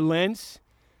relents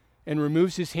and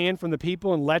removes his hand from the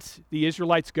people and lets the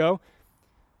Israelites go.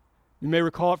 You may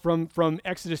recall it from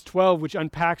Exodus 12, which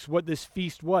unpacks what this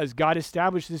feast was. God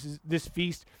established this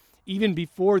feast even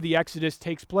before the Exodus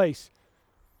takes place.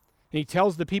 And he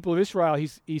tells the people of Israel,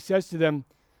 he says to them,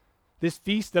 this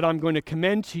feast that I'm going to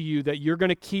commend to you, that you're going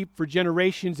to keep for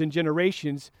generations and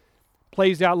generations,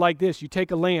 plays out like this. You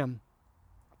take a lamb,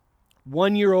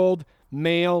 1-year-old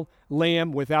male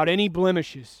lamb without any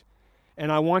blemishes,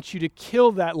 and I want you to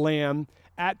kill that lamb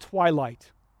at twilight.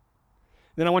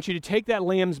 Then I want you to take that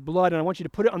lamb's blood and I want you to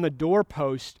put it on the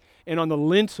doorpost and on the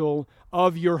lintel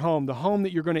of your home, the home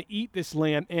that you're going to eat this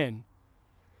lamb in.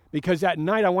 Because at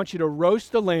night I want you to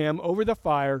roast the lamb over the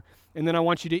fire, and then I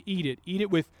want you to eat it. Eat it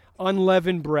with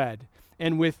unleavened bread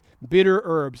and with bitter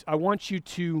herbs. I want you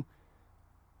to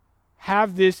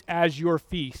have this as your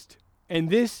feast. And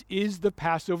this is the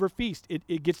Passover feast.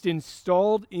 It gets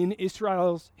installed in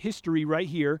Israel's history right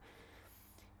here.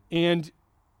 And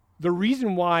the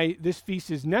reason why this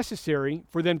feast is necessary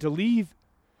for them to leave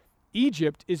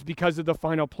Egypt is because of the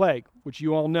final plague, which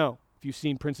you all know if you've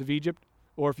seen Prince of Egypt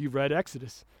or if you've read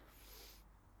Exodus.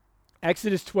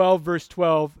 Exodus 12, verse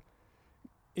 12,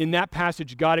 in that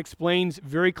passage, God explains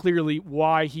very clearly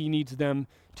why he needs them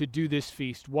to do this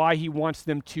feast, why he wants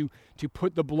them to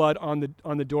put the blood on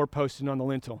the doorpost and on the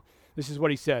lintel. This is what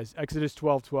he says, Exodus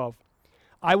 12:12.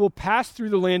 I will pass through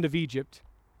the land of Egypt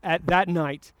at that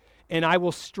night, and I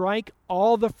will strike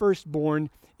all the firstborn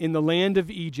in the land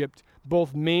of Egypt,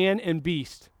 both man and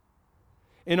beast.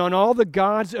 And on all the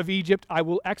gods of Egypt I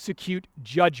will execute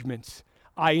judgments.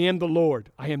 I am the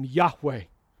Lord. I am Yahweh.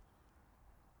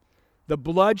 The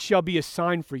blood shall be a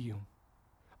sign for you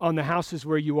on the houses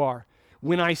where you are.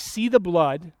 When I see the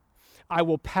blood, I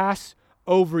will pass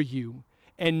over you,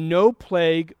 and no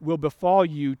plague will befall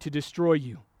you to destroy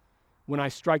you when I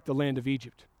strike the land of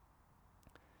Egypt.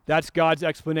 That's God's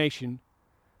explanation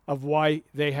of why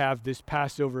they have this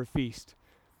Passover feast.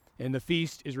 And the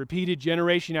feast is repeated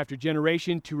generation after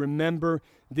generation to remember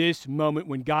this moment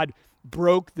when God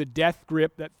broke the death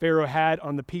grip that Pharaoh had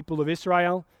on the people of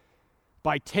Israel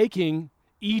by taking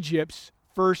Egypt's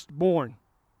firstborn.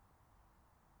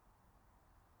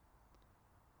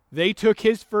 They took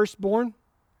his firstborn,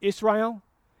 Israel,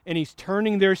 and he's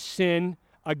turning their sin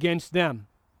against them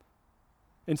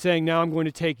and saying, now I'm going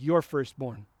to take your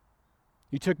firstborn.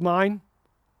 You took mine,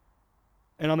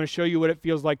 and I'm going to show you what it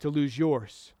feels like to lose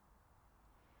yours.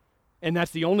 And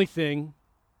that's the only thing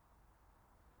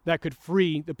that could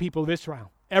free the people of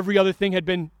Israel. Every other thing had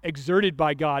been exerted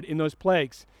by God in those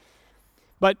plagues.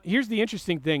 But here's the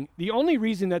interesting thing. The only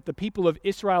reason that the people of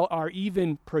Israel are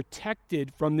even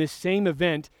protected from this same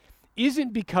event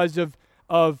isn't because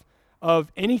of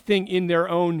anything in their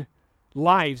own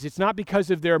lives. It's not because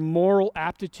of their moral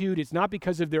aptitude. It's not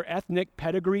because of their ethnic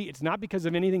pedigree. It's not because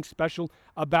of anything special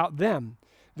about them.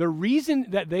 The reason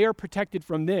that they are protected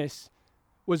from this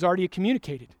was already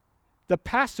communicated. The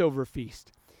Passover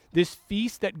feast. This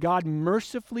feast that God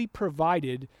mercifully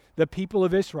provided the people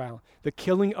of Israel, the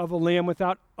killing of a lamb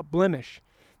without a blemish,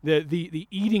 the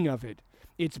eating of it,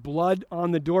 its blood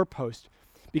on the doorpost.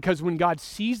 Because when God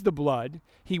sees the blood,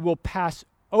 he will pass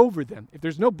over them. If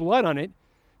there's no blood on it,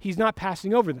 he's not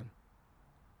passing over them.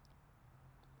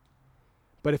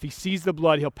 But if he sees the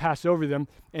blood, he'll pass over them,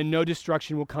 and no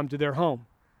destruction will come to their home.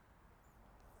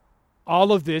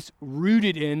 All of this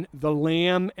rooted in the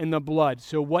lamb and the blood.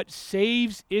 So what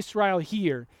saves Israel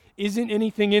here isn't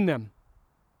anything in them.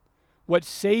 What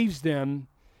saves them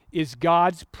is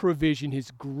God's provision, his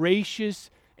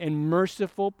gracious and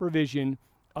merciful provision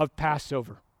of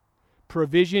Passover.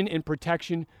 Provision and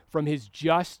protection from his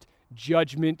just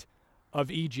judgment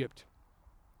of Egypt.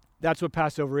 That's what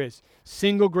Passover is.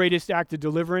 Single greatest act of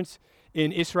deliverance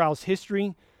in Israel's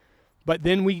history. But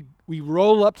then we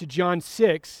roll up to John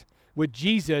 6 with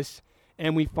Jesus,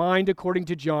 and we find, according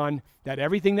to John, that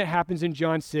everything that happens in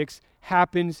John 6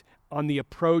 happens on the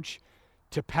approach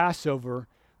to Passover,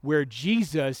 where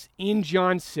Jesus, in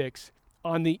John 6,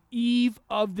 on the eve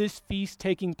of this feast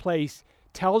taking place,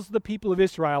 tells the people of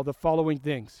Israel the following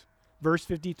things. Verse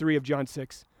 53 of John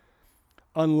 6.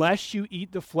 Unless you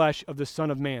eat the flesh of the Son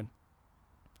of Man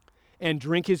and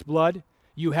drink his blood,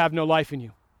 you have no life in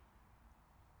you.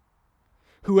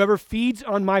 Whoever feeds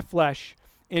on my flesh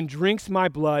and drinks my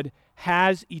blood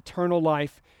has eternal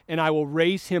life, and I will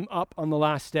raise him up on the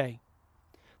last day.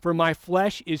 For my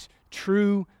flesh is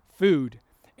true food,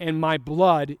 and my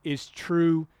blood is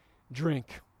true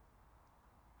drink.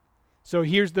 So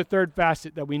here's the third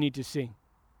facet that we need to see.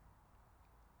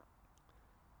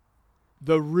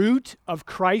 The root of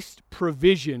Christ's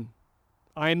provision,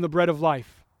 I am the bread of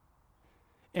life,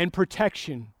 and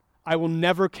protection, I will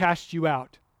never cast you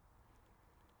out,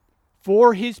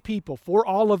 for his people, for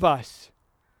all of us,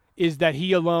 is that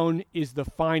he alone is the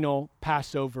final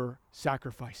Passover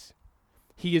sacrifice.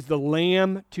 He is the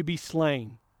lamb to be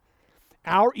slain.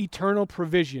 Our eternal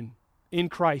provision in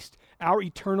Christ, our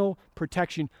eternal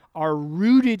protection are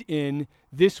rooted in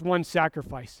this one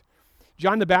sacrifice.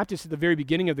 John the Baptist, at the very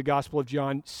beginning of the Gospel of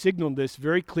John, signaled this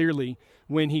very clearly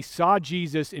when he saw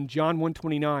Jesus in John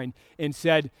 1:29 and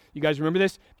said, you guys remember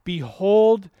this?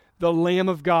 Behold the Lamb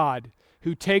of God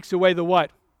who takes away the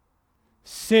what?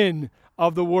 Sin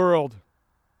of the world.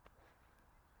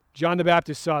 John the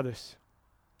Baptist saw this.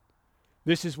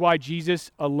 This is why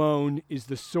Jesus alone is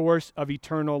the source of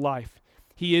eternal life.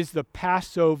 He is the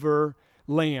Passover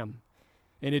lamb,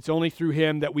 and it's only through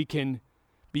him that we can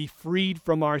be freed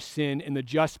from our sin and the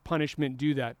just punishment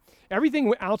do that.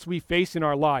 Everything else we face in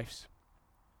our lives,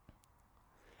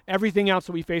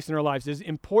 as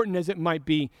important as it might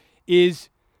be, is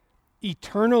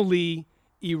eternally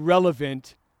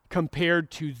irrelevant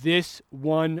compared to this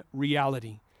one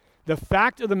reality. The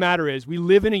fact of the matter is, we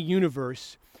live in a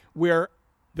universe where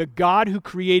the God who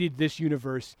created this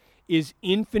universe is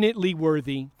infinitely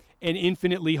worthy and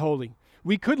infinitely holy.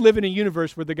 We could live in a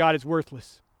universe where the God is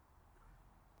worthless,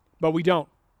 but we don't.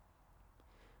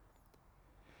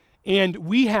 And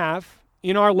we have,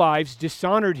 in our lives,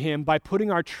 dishonored him by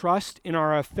putting our trust and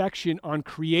our affection on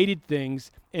created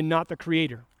things and not the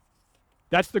Creator.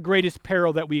 That's the greatest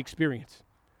peril that we experience.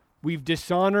 We've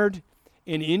dishonored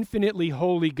an infinitely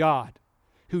holy God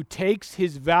who takes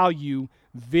his value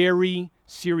very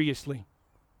seriously.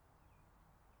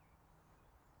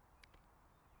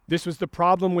 This was the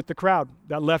problem with the crowd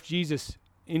that left Jesus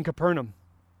in Capernaum.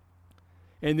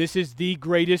 And this is the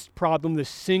greatest problem, the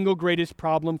single greatest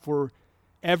problem for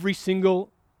every single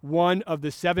one of the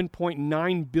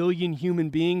 7.9 billion human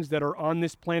beings that are on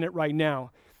this planet right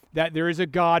now, that there is a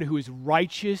God who is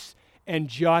righteous and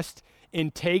just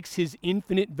and takes his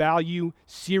infinite value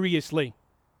seriously.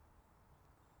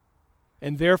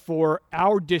 And therefore,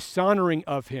 our dishonoring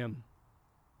of him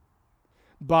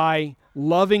by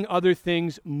loving other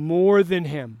things more than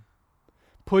him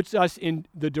puts us in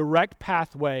the direct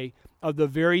pathway of the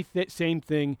very same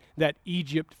thing that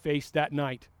Egypt faced that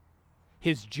night,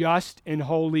 his just and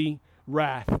holy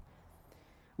wrath.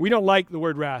 We don't like the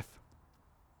word wrath.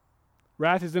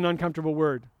 Wrath is an uncomfortable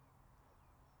word.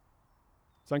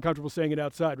 It's uncomfortable saying it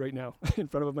outside right now in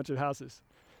front of a bunch of houses.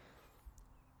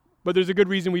 But there's a good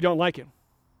reason we don't like it.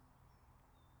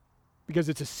 Because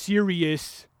it's a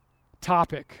serious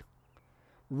topic.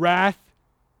 Wrath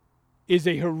is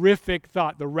a horrific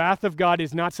thought. The wrath of God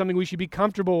is not something we should be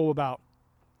comfortable about.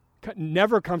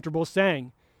 Never comfortable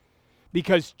saying.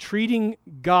 Because treating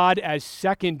God as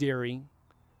secondary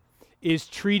is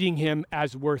treating him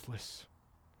as worthless.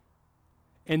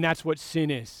 And that's what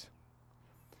sin is.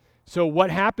 So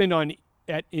what happened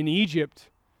in Egypt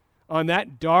on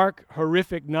that dark,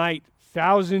 horrific night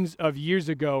thousands of years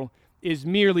ago is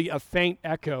merely a faint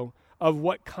echo of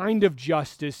what kind of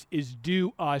justice is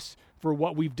due us for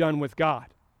what we've done with God,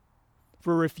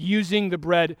 for refusing the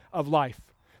bread of life,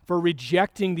 for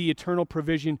rejecting the eternal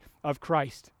provision of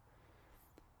Christ.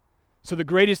 So the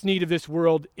greatest need of this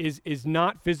world is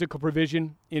not physical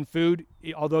provision in food,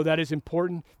 although that is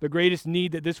important. The greatest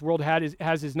need that this world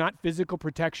has is not physical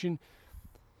protection.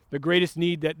 The greatest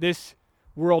need that this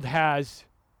world has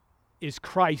is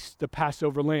Christ, the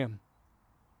Passover Lamb.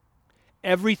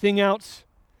 Everything else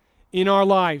in our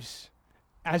lives,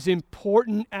 as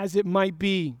important as it might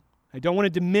be, I don't want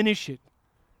to diminish it,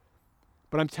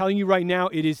 but I'm telling you right now,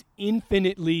 it is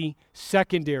infinitely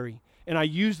secondary. And I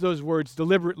use those words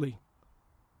deliberately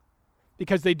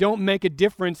because they don't make a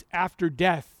difference after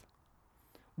death.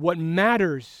 What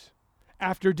matters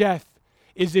after death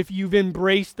is if you've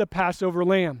embraced the Passover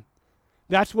Lamb.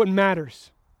 That's what matters.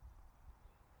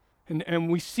 And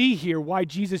we see here why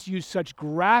Jesus used such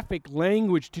graphic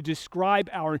language to describe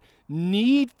our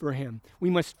need for him. We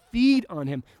must feed on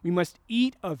him. We must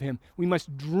eat of him. We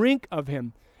must drink of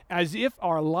him as if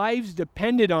our lives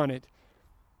depended on it,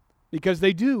 because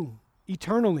they do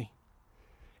eternally.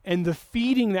 And the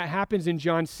feeding that happens in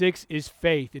John 6 is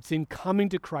faith. It's in coming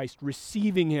to Christ,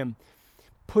 receiving him,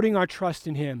 putting our trust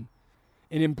in him,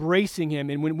 and embracing him.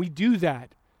 And when we do that,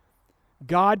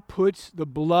 God puts the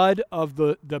blood of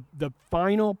the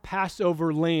final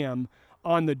Passover lamb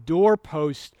on the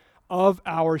doorpost of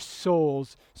our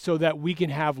souls so that we can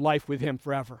have life with him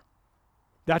forever.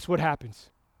 That's what happens.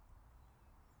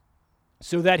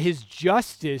 So that his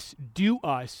justice due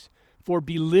us for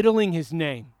belittling his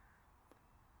name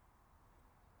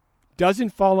doesn't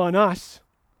fall on us,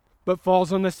 but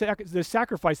falls on the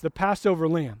sacrifice, the Passover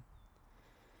lamb.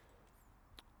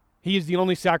 He is the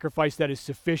only sacrifice that is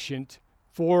sufficient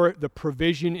for the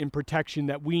provision and protection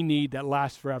that we need that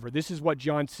lasts forever. This is what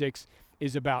John 6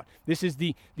 is about. This is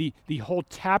the whole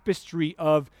tapestry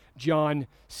of John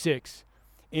 6.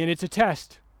 And it's a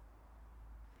test.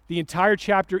 The entire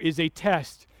chapter is a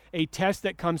test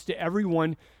that comes to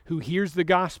everyone who hears the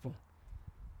gospel.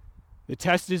 The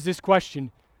test is this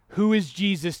question: who is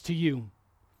Jesus to you?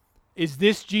 Is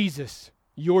this Jesus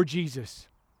your Jesus?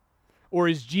 Or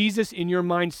is Jesus in your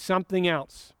mind something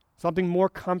else, something more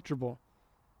comfortable,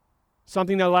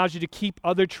 something that allows you to keep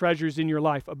other treasures in your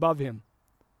life above him?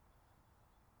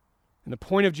 And the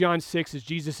point of John 6 is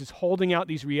Jesus is holding out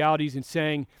these realities and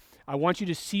saying, I want you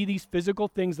to see these physical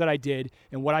things that I did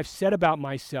and what I've said about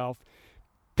myself,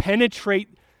 penetrate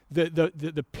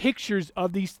the pictures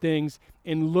of these things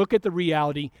and look at the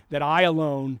reality that I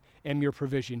alone am your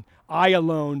provision. I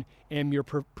alone am your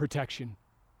protection.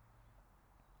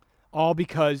 All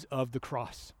because of the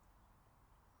cross,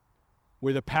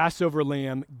 where the Passover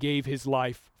lamb gave his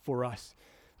life for us.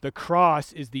 The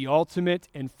cross is the ultimate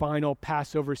and final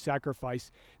Passover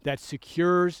sacrifice that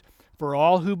secures for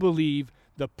all who believe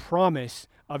the promise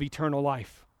of eternal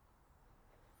life.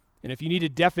 And if you need a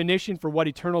definition for what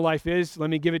eternal life is, let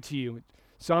me give it to you.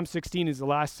 Psalm 16 is the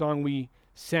last song we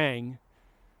sang.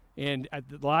 And at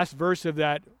the last verse of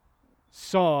that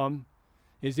psalm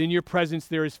is, in your presence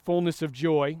there is fullness of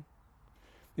joy,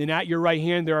 and at your right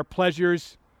hand there are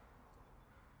pleasures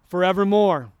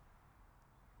forevermore.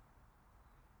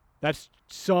 That's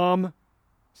Psalm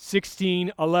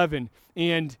 16:11.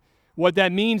 And what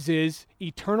that means is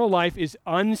eternal life is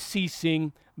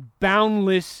unceasing,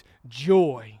 boundless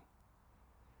joy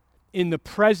in the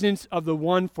presence of the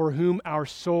one for whom our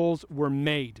souls were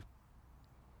made.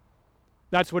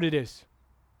 That's what it is.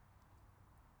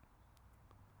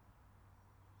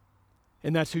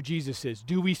 And that's who Jesus is.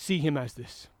 Do we see him as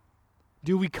this?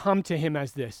 Do we come to him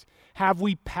as this? Have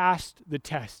we passed the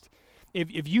test?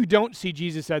 If you don't see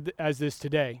Jesus as this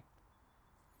today,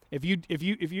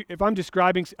 if I'm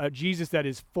describing a Jesus that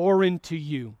is foreign to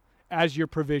you as your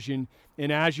provision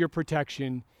and as your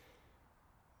protection,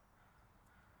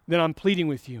 then I'm pleading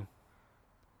with you.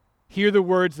 Hear the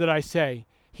words that I say.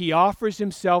 He offers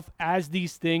himself as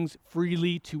these things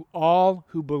freely to all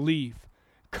who believe.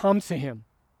 Come to him.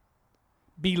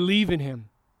 Believe in him.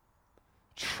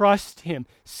 Trust him.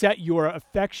 Set your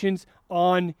affections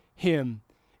on him,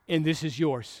 and this is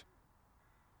yours.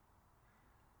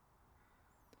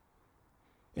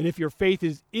 And if your faith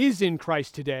is in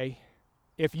Christ today,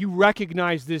 if you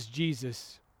recognize this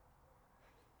Jesus,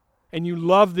 and you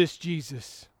love this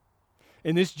Jesus,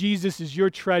 and this Jesus is your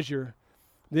treasure,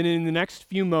 then in the next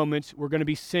few moments, we're going to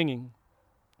be singing.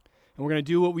 And we're going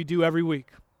to do what we do every week.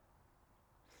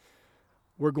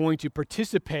 We're going to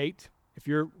participate, if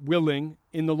you're willing,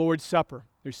 in the Lord's Supper.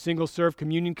 There's single-serve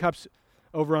communion cups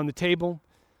over on the table.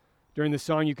 During the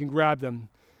song, you can grab them.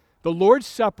 The Lord's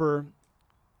Supper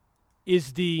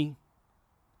is the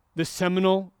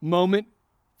seminal moment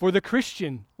for the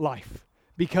Christian life,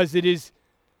 because it is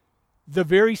the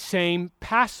very same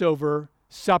Passover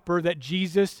supper that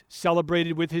Jesus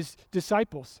celebrated with his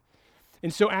disciples.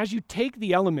 And so as you take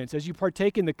the elements, as you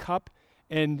partake in the cup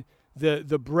and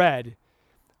the bread,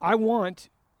 I want,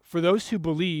 for those who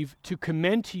believe, to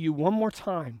commend to you one more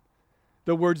time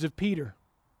the words of Peter.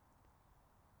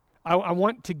 I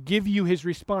want to give you his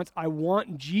response. I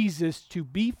want Jesus to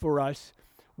be for us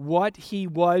what he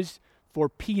was for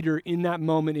Peter in that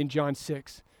moment in John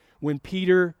 6, when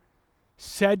Peter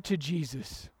said to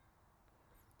Jesus,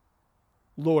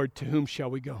 Lord, to whom shall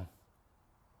we go?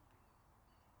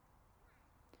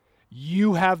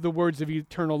 You have the words of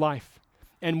eternal life,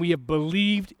 and we have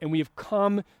believed and we have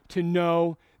come to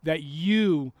know that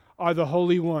you are the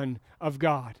Holy One of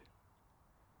God.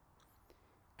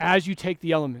 As you take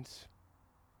the elements,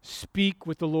 speak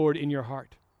with the Lord in your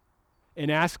heart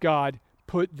and ask God,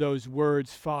 put those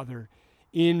words, Father,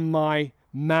 in my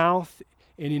mouth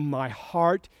and in my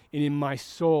heart and in my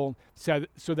soul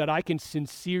so that I can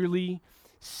sincerely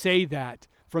say that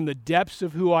from the depths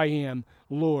of who I am,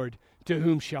 Lord, to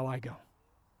whom shall I go?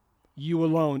 You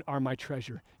alone are my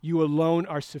treasure. You alone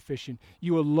are sufficient.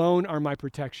 You alone are my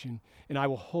protection, and I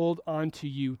will hold on to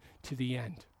you to the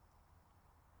end.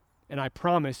 And I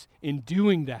promise, in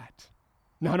doing that,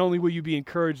 not only will you be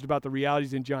encouraged about the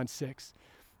realities in John 6,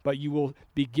 but you will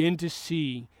begin to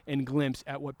see and glimpse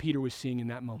at what Peter was seeing in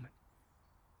that moment.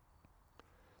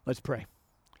 Let's pray.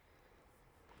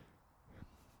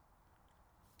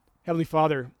 Heavenly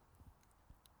Father,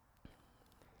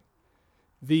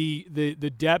 the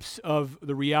depths of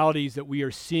the realities that we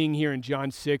are seeing here in John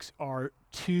 6 are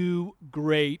too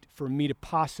great for me to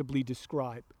possibly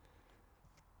describe.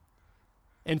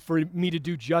 And for me to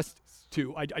do justice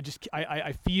to.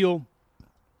 I feel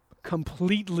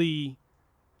completely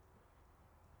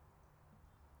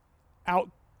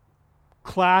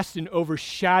outclassed and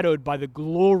overshadowed by the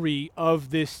glory of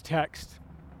this text.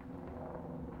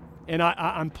 And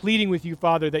I'm pleading with you,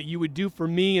 Father, that you would do for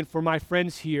me and for my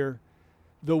friends here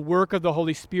the work of the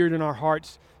Holy Spirit in our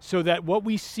hearts, so that what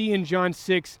we see in John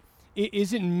 6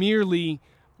 isn't merely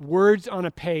words on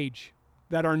a page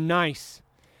that are nice.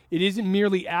 It isn't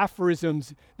merely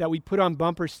aphorisms that we put on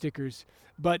bumper stickers,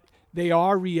 but they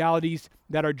are realities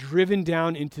that are driven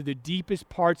down into the deepest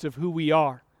parts of who we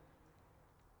are.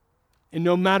 And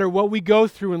no matter what we go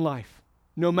through in life,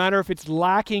 no matter if it's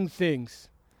lacking things,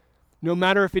 no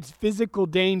matter if it's physical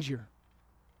danger,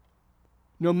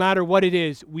 no matter what it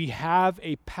is, we have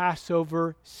a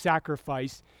Passover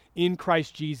sacrifice in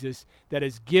Christ Jesus that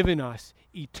has given us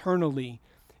eternally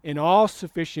an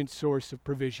all-sufficient source of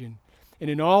provision and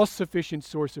an all-sufficient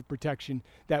source of protection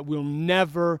that will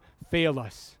never fail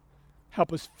us.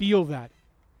 Help us feel that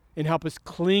and help us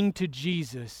cling to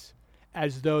Jesus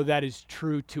as though that is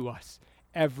true to us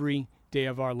every day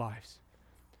of our lives.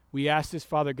 We ask this,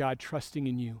 Father God, trusting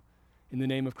in you. In the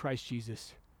name of Christ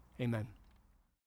Jesus, amen.